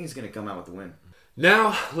 I think he's going to come out with the win.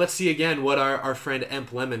 Now, let's see again what our friend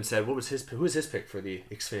Emp Lemon said. Who was his pick for the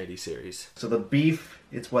Xfinity Series? So the beef,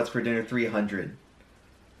 it's What's for Dinner 300.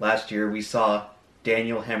 Last year, we saw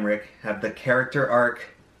Daniel Hemrick have the character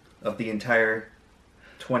arc of the entire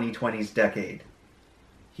 2020s decade.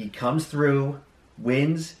 He comes through,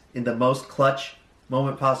 wins in the most clutch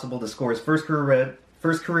moment possible to score his first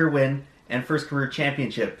career win and first career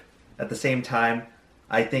championship at the same time.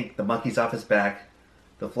 I think the monkey's off his back.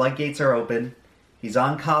 The floodgates are open. He's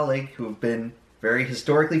on Colleague, who have been very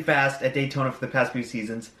historically fast at Daytona for the past few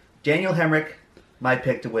seasons. Daniel Hemrick, my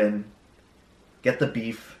pick to win. Get the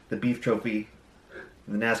beef trophy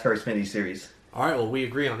in the NASCAR Xfinity Series. All right, well, we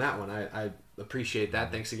agree on that one. I appreciate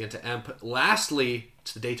that. Thanks again to Emp. Lastly,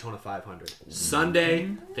 it's the Daytona 500. Sunday,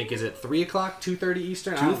 I think, is it 3 o'clock, 2:30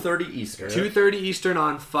 Eastern? 2:30 Eastern. 2:30 Eastern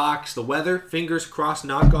on Fox. The weather, fingers crossed,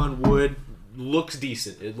 knock on wood, looks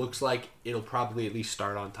decent. It looks like it'll probably at least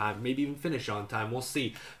start on time, maybe even finish on time. We'll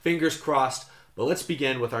see. Fingers crossed. But let's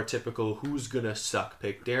begin with our typical who's gonna suck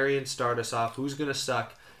pick. Darian, start us off. Who's gonna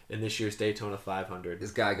suck in this year's Daytona 500?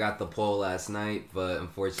 This guy got the pole last night, but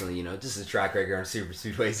unfortunately, just his track record on super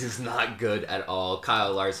speedways is not good at all.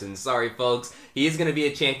 Kyle Larson, sorry folks, he is going to be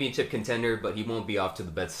a championship contender, but he won't be off to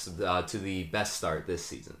the best start this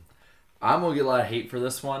season. I'm going to get a lot of hate for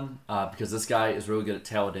this one because this guy is really good at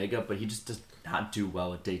Talladega, but he just does not do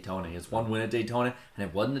well at Daytona. He has one win at Daytona, and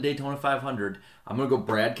it wasn't the Daytona 500. I'm going to go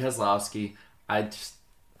Brad Keselowski.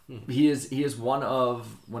 He is one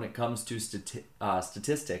of, when it comes to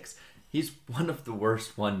statistics, he's one of the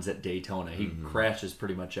worst ones at Daytona. He crashes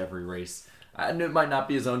pretty much every race. And it might not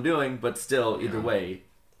be his own doing, but still, either way,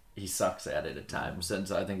 he sucks at it at times. And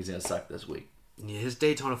so I think he's going to suck this week. Yeah, his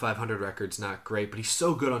Daytona 500 record's not great, but he's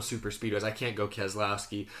so good on super speedways. I can't go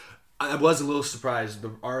Keselowski. I was a little surprised. The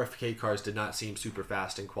RFK cars did not seem super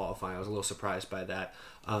fast in qualifying. I was a little surprised by that.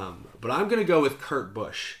 But I'm going to go with Kurt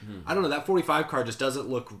Busch. I don't know. That 45 car just doesn't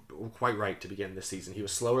look quite right to begin this season. He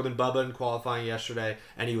was slower than Bubba in qualifying yesterday,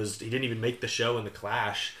 and he didn't even make the show in the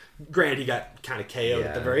Clash. Granted, he got kind of KO'd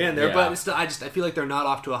at the very end there, but still, I feel like they're not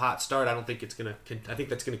off to a hot start. I think that's going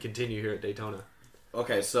to continue here at Daytona.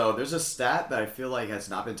 Okay, so there's a stat that I feel like has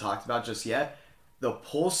not been talked about just yet. The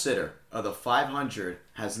pole sitter of the 500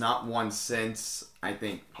 has not won since, I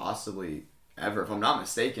think, possibly ever, if I'm not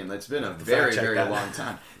mistaken. It's been a very, very long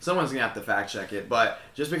time. Someone's going to have to fact check it. But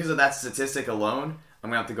just because of that statistic alone, I'm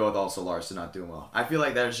going to have to go with also Larson not doing well. I feel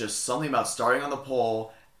like there's just something about starting on the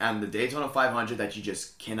pole and the Daytona 500 that you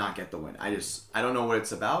just cannot get the win. I don't know what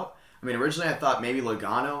it's about. I mean, originally I thought maybe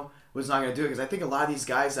Logano was not going to do it because I think a lot of these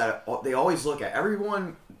guys that they always look at,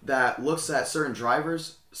 everyone that looks at certain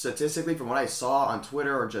drivers statistically from what I saw on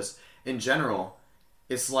Twitter or just in general,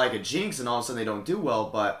 it's like a jinx and all of a sudden they don't do well,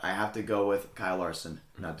 but I have to go with Kyle Larson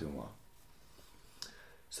not doing well.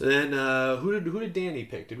 So then who did Danny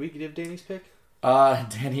pick? Did we give Danny's pick?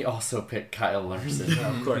 Danny also picked Kyle Larson.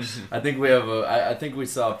 Of course. I think we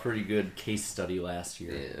saw a pretty good case study last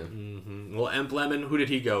year. Yeah. Mm-hmm. Well, Emp Lemon, who did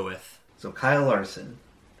he go with? So Kyle Larson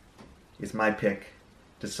is my pick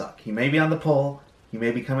to suck. He may be on the pole, he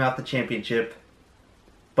may be coming off the championship,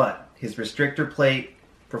 but his restrictor plate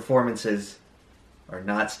performances are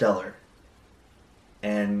not stellar.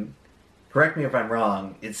 And correct me if I'm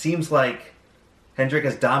wrong, it seems like Hendrick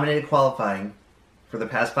has dominated qualifying for the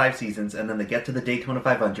past 5 seasons, and then they get to the Daytona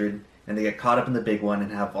 500 and they get caught up in the big one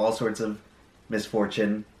and have all sorts of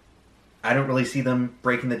misfortune. I don't really see them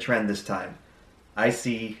breaking the trend this time. I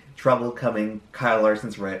see trouble coming Kyle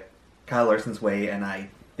Larson's way, and I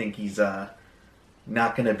think he's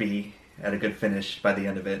not going to be at a good finish by the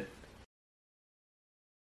end of it.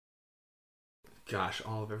 Gosh,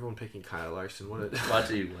 all of everyone picking Kyle Larson. Watch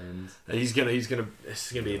he wins. This is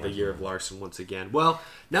gonna be the year of Larson once again. Well,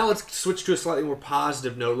 now let's switch to a slightly more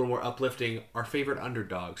positive note, a little more uplifting. Our favorite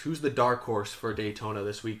underdogs. Who's the dark horse for Daytona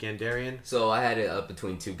this weekend, Darian? So I had it up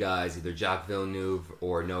between two guys, either Jacques Villeneuve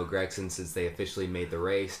or Noah Gragson, since they officially made the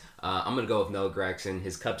race. I'm going to go with Noah Gragson,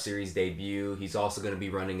 his Cup Series debut. He's also going to be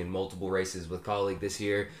running in multiple races with Colleague this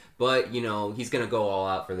year. But, he's going to go all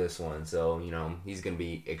out for this one. So, he's going to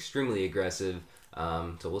be extremely aggressive.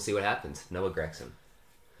 So we'll see what happens. Noah Gragson.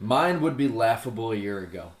 Mine would be laughable a year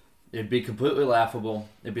ago. It'd be completely laughable.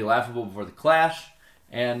 It'd be laughable before the Clash.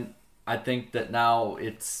 And I think that now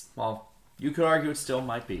you could argue it still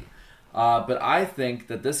might be. But I think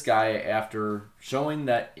that this guy, after showing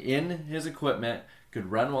that in his equipment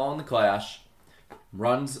could run well in the Clash,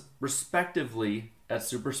 runs respectively at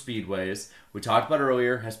super speedways. We talked about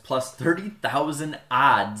earlier, has plus 30,000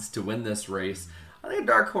 odds to win this race. I think a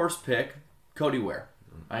dark horse pick, Cody Ware.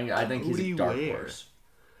 I think he's a dark horse.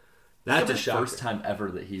 That's the a shocker. first time ever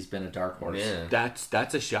that he's been a dark horse. Yeah.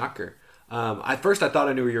 That's a shocker. At first I thought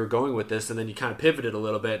I knew where you were going with this, and then you kind of pivoted a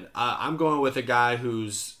little bit. I'm going with a guy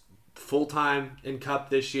who's full-time in Cup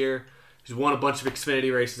this year. He's won a bunch of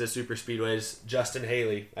Xfinity races at super speedways. Justin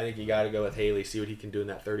Haley. I think you got to go with Haley, see what he can do in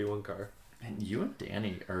that 31 car. And you and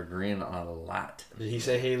Danny are agreeing on a lot. Did he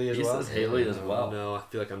say Haley as well? He says Haley as well. No, I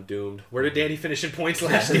feel like I'm doomed. Where did Danny finish in points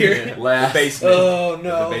last year? Last. The basement. Oh,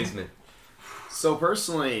 no. The basement. So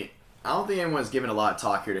personally, I don't think anyone's giving a lot of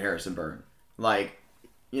talk here to Harrison Burton. Like,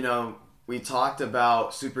 you know, we talked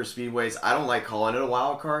about super speedways. I don't like calling it a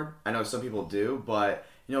wild card. I know some people do, but,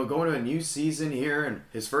 you know, going to a new season here and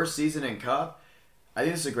his first season in Cup, I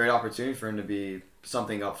think this is a great opportunity for him to be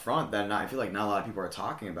something up front that I feel like not a lot of people are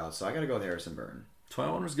talking about. So I got to go with Harrison Burton.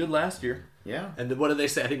 21 was good last year. Yeah. And what did they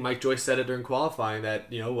say? I think Mike Joyce said it during qualifying that,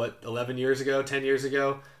 11 years ago, 10 years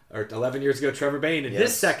ago, or 11 years ago, Trevor Bayne in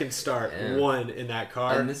his second start won in that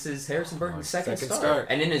car. And this is Harrison Burton's second start.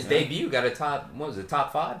 And in his debut, got a top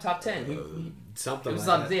 5, top 10. Something it was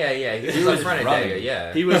like that. Yeah. He was running Dega,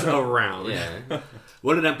 yeah. He was around. Yeah.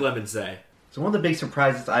 What did Emp Lemon say? So one of the big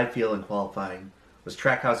surprises I feel in qualifying was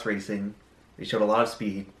Trackhouse Racing. They showed a lot of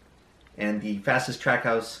speed. And the fastest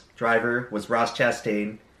Trackhouse driver was Ross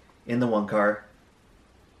Chastain in the one car.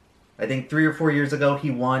 I think 3 or 4 years ago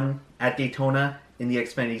he won at Daytona in the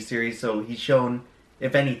Xfinity Series, so he's shown,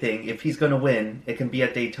 if anything, if he's going to win, it can be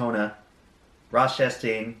at Daytona. Ross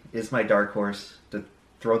Chastain is my dark horse to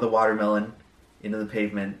throw the watermelon into the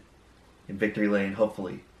pavement in victory lane,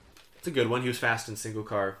 hopefully. It's a good one. He was fast in single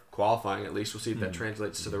car qualifying, at least. We'll see if that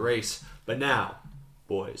translates to the race. But now,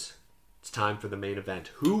 boys, it's time for the main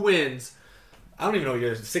event. Who wins? I don't even know what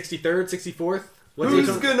yours is. 63rd, 64th?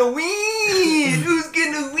 Who's gonna win? Who's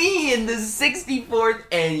gonna win the 64th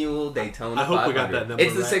annual Daytona 500? I hope we got that number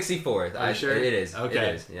It's the right. 64th. Are you sure? It is. Okay.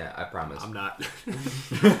 It is. Yeah, I promise. I'm not.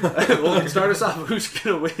 Well, start us off. Who's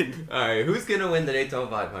gonna win? All right, who's gonna win the Daytona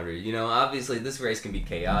 500? Obviously this race can be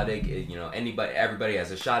chaotic. Everybody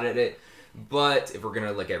has a shot at it. But if we're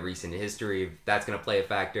gonna look at recent history, if that's gonna play a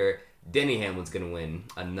factor, Denny Hamlin's gonna win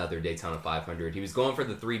another Daytona 500. He was going for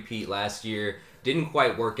the three-peat last year. Didn't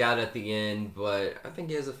quite work out at the end, but I think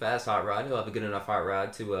he has a fast hot rod. He'll have a good enough hot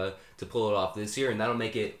rod to pull it off this year, and that'll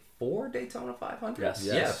make it 4 Daytona 500. Yes.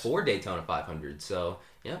 Yeah, 4 Daytona 500. So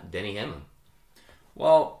yeah, Denny Hamlin.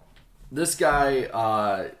 Well, this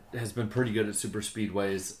guy has been pretty good at super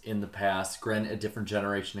speedways in the past. Granted, a different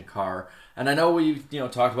generation of car, and I know we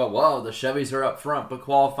talked about the Chevys are up front, but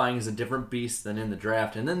qualifying is a different beast than in the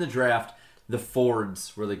draft. And in the draft, the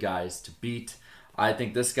Fords were the guys to beat. I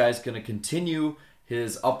think this guy's going to continue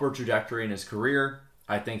his upward trajectory in his career.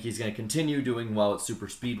 I think he's going to continue doing well at super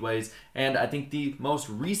speedways. And I think the most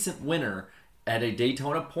recent winner at a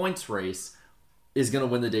Daytona points race is going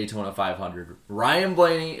to win the Daytona 500. Ryan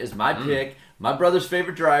Blaney is my pick. My brother's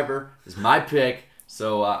favorite driver is my pick.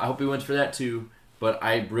 So I hope he wins for that too. But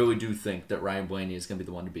I really do think that Ryan Blaney is going to be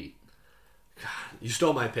the one to beat. You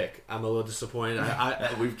stole my pick. I'm a little disappointed.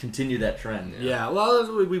 We've continued that trend. Yeah,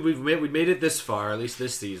 well, we've made it this far, at least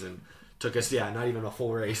this season. Took us, not even a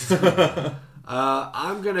full race.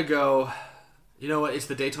 I'm going to go... You know what? It's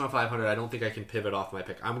the Daytona 500. I don't think I can pivot off my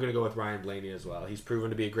pick. I'm going to go with Ryan Blaney as well. He's proven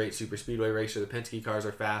to be a great super speedway racer. The Penske cars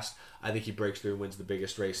are fast. I think he breaks through and wins the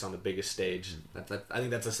biggest race on the biggest stage. I think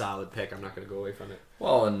that's a solid pick. I'm not going to go away from it.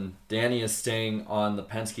 Well, and Danny is staying on the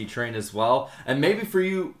Penske train as well. And maybe for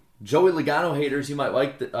you Joey Logano haters, you might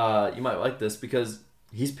like this because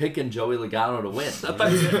he's picking Joey Logano to win. I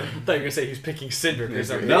thought you were going to say he's picking Cindric.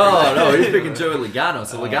 No, he's picking Joey Logano.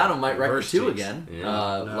 So Logano might wreck the two again,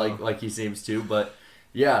 Yeah. like he seems to. But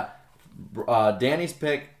yeah, Danny's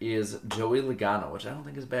pick is Joey Logano, which I don't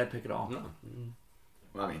think is a bad pick at all. No.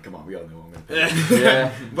 Well, I mean, come on, we all know what I'm going to pick.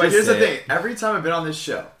 Yeah, but here's the thing. Every time I've been on this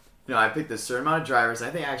show, I picked a certain amount of drivers. I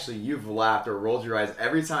think actually you've laughed or rolled your eyes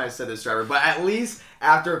every time I said this driver. But at least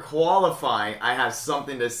after qualifying, I have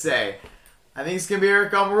something to say. I think it's going to be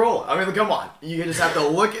Eric Almirola. I mean, come on. You just have to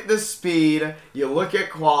look at the speed. You look at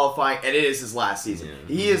qualifying, and it is his last season. Yeah.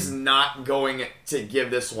 He is not going to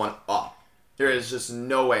give this one up. There is just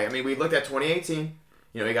no way. I mean, we looked at 2018.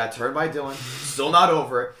 He got turned by Dylan. Still not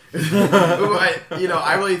over it. But,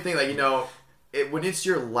 I really think, when it's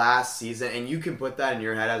your last season, and you can put that in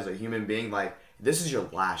your head as a human being, this is your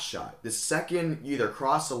last shot. The second you either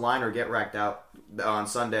cross the line or get wrecked out on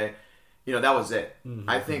Sunday, that was it. Mm-hmm.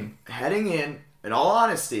 I think heading in all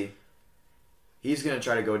honesty, he's going to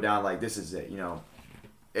try to go down like this is it.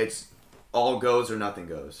 all goes or nothing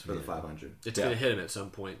goes for the 500. It's going to hit him at some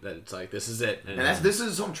point that it's like, this is it. And this is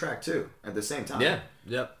his home track, too, at the same time. Yeah.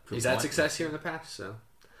 Yep. He's had success here in the past, so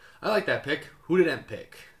I like that pick. Who did Em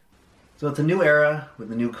pick? So it's a new era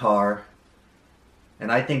with a new car.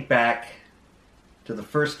 And I think back to the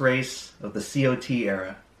first race of the COT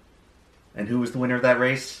era. And who was the winner of that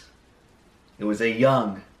race? It was a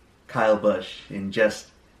young Kyle Busch in just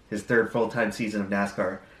his third full-time season of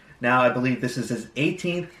NASCAR. Now I believe this is his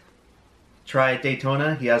 18th try at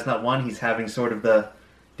Daytona. He has not won. He's having sort of the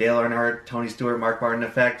Dale Earnhardt, Tony Stewart, Mark Martin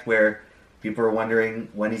effect where people are wondering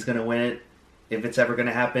when he's going to win it, if it's ever going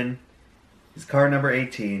to happen. His car number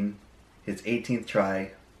 18, his 18th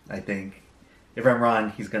try, I think. If I'm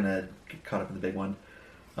wrong, he's going to get caught up in the big one.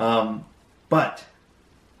 But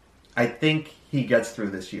I think he gets through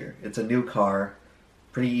this year. It's a new car,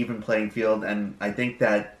 pretty even playing field, and I think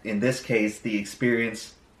that in this case, the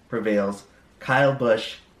experience prevails. Kyle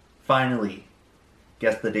Busch finally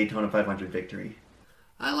gets the Daytona 500 victory.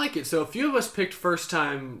 I like it. So a few of us picked first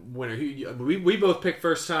time winner. We both picked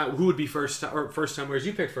first time. Who would be first time winners?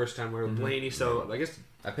 You picked first time winner, Blaney. So I guess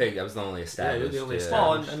I was the only established. Yeah, you're the only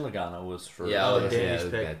established. And Logano was for Danny's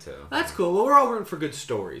pick. Too. That's cool. Well, we're all rooting for good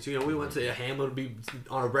stories. You know, we went to Hamlin to be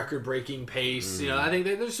on a record-breaking pace. You know, I think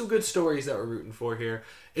there's some good stories that we're rooting for here.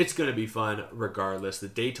 It's going to be fun regardless. The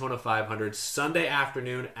Daytona 500 Sunday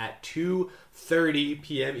afternoon at 2:30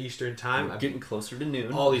 p.m. Eastern time. We're getting closer to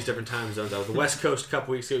noon. All these different time zones. I was the West Coast a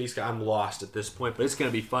couple weeks ago. East Coast, I'm lost at this point, but it's going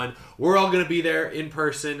to be fun. We're all going to be there in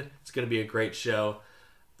person. It's going to be a great show.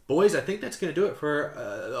 Boys, I think that's going to do it for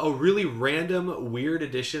a really random, weird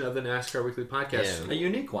edition of the NASCAR Weekly Podcast. Yeah, a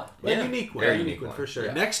unique one. A unique one, for sure.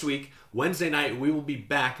 Yeah. Next week, Wednesday night, we will be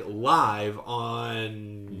back live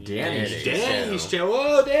on Danny's channel.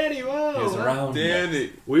 Whoa, Danny, whoa. He's around.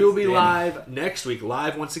 Danny. We will be live next week.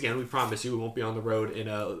 Live once again. We promise you we won't be on the road in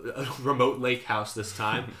a remote lake house this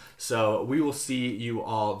time. So we will see you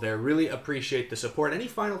all there. Really appreciate the support. Any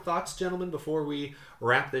final thoughts, gentlemen, before we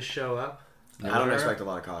wrap this show up? I don't expect a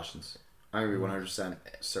lot of cautions. I'm going to be 100%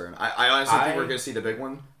 certain. I honestly think we're going to see the big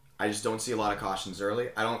one. I just don't see a lot of cautions early.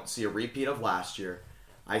 I don't see a repeat of last year.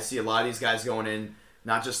 I see a lot of these guys going in,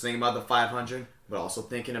 not just thinking about the 500, but also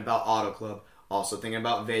thinking about Auto Club, also thinking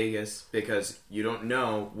about Vegas, because you don't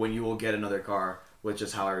know when you will get another car with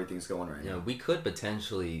just how everything's going right now. We could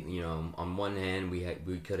potentially, on one hand,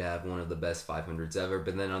 we could have one of the best 500s ever,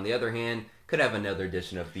 but then on the other hand, could have another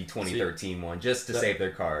edition of the 2013 one just to save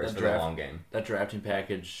their cars for the long game. That drafting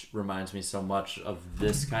package reminds me so much of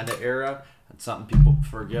this kind of era, and something people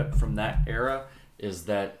forget from that era is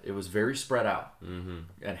that it was very spread out,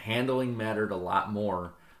 and handling mattered a lot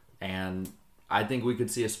more, and I think we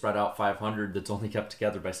could see a spread out 500 that's only kept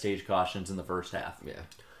together by stage cautions in the first half. Yeah.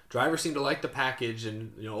 Drivers seem to like the package,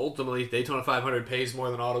 and ultimately Daytona 500 pays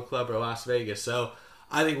more than Auto Club or Las Vegas. So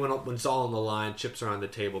I think when it's all on the line, chips are on the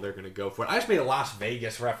table, they're going to go for it. I just made a Las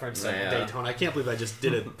Vegas reference at Daytona. I can't believe I just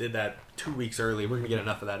did that 2 weeks early. We're going to get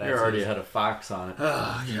enough of that. You're already ahead of Fox on it.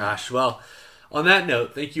 Oh gosh. Well, on that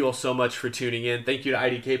note, thank you all so much for tuning in. Thank you to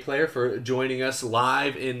IDK Player for joining us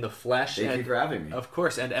live in the flesh. Thank you for having me. Of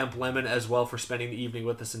course, and Emp Lemon as well for spending the evening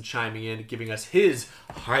with us and chiming in, giving us his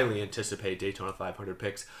highly anticipated Daytona 500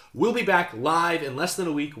 picks. We'll be back live in less than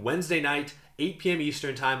a week, Wednesday night, 8 p.m.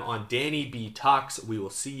 Eastern Time on Danny B Talks. We will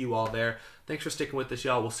see you all there. Thanks for sticking with us,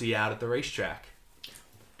 y'all. We'll see you out at the racetrack.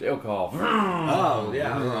 Dale call. Oh,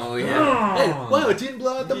 yeah. Oh, yeah. Hey, whoa, it didn't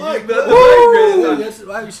blow out the mic.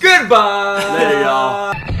 Goodbye. Later,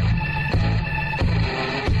 y'all.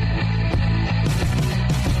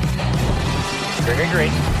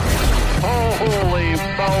 Green. Holy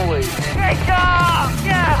moly. Great job!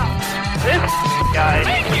 Yeah! This guy.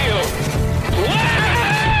 Thank you!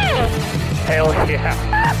 Wow! Hell yeah.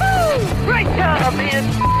 Woo-hoo! Great job, man!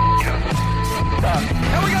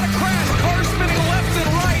 Now we got a crash. Car spinning left and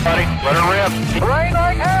right. Buddy, let her rip. Rain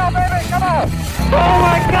like hell, baby. Come on. Oh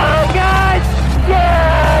my God, guys!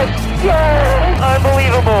 Yes! Yes!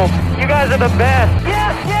 Unbelievable. You guys are the best.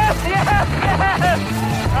 Yes, yes, yes, yes!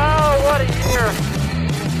 Oh, what a year.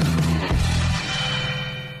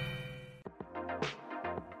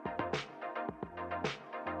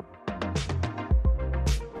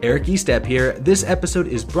 Eric Estep here. This episode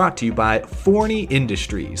is brought to you by Forney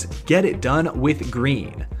Industries. Get it done with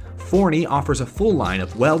green. Forney offers a full line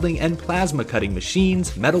of welding and plasma cutting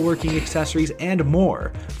machines, metalworking accessories, and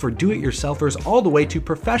more. For do-it-yourselfers all the way to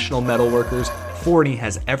professional metalworkers, Forney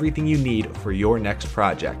has everything you need for your next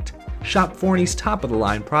project. Shop Forney's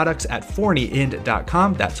top-of-the-line products at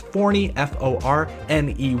forneyInd.com. That's Forney,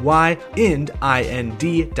 F-O-R-N-E-Y, Ind,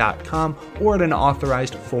 I-N-D.com, or at an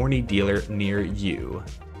authorized Forney dealer near you.